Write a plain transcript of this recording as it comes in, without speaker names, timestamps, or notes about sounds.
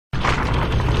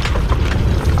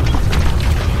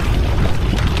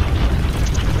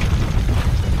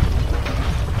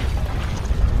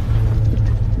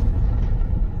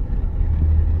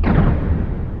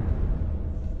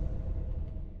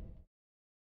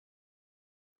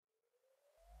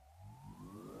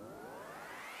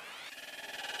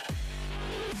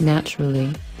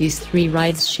Naturally, these three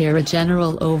rides share a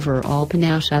general overall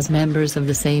panache as members of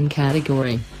the same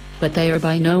category. But they are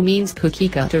by no means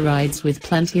cookie-cutter rides with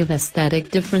plenty of aesthetic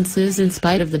differences in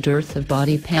spite of the dearth of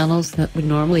body panels that would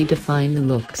normally define the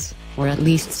looks, or at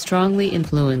least strongly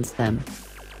influence them.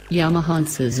 Yamaha and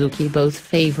Suzuki both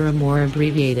favor a more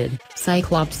abbreviated,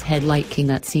 cyclops headlight king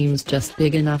that seems just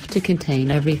big enough to contain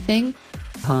everything.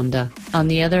 Honda, on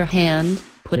the other hand,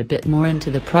 put a bit more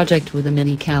into the project with a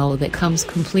mini-cowl that comes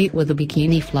complete with a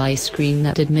bikini flyscreen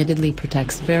that admittedly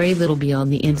protects very little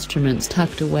beyond the instruments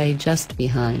tucked away just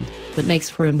behind, but makes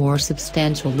for a more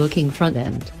substantial looking front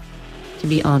end. To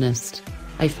be honest,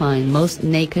 I find most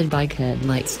naked bike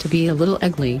headlights to be a little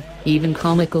ugly, even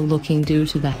comical looking due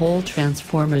to the whole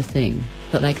transformer thing,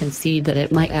 but I concede that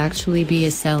it might actually be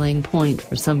a selling point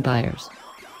for some buyers.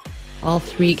 All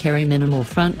three carry minimal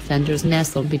front fenders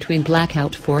nestled between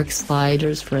blackout fork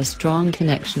sliders for a strong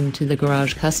connection to the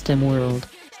garage custom world.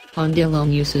 Honda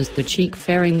alone uses the cheek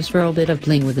fairings for a bit of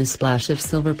bling with a splash of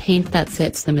silver paint that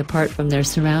sets them apart from their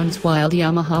surrounds, while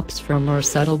Yamaha opts for more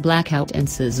subtle blackout and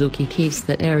Suzuki keeps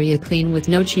that area clean with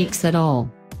no cheeks at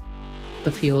all.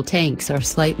 The fuel tanks are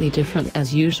slightly different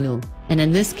as usual, and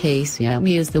in this case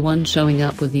Yami is the one showing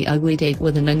up with the ugly date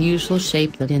with an unusual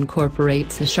shape that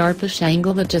incorporates a sharpish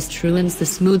angle that just ruins the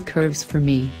smooth curves for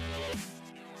me.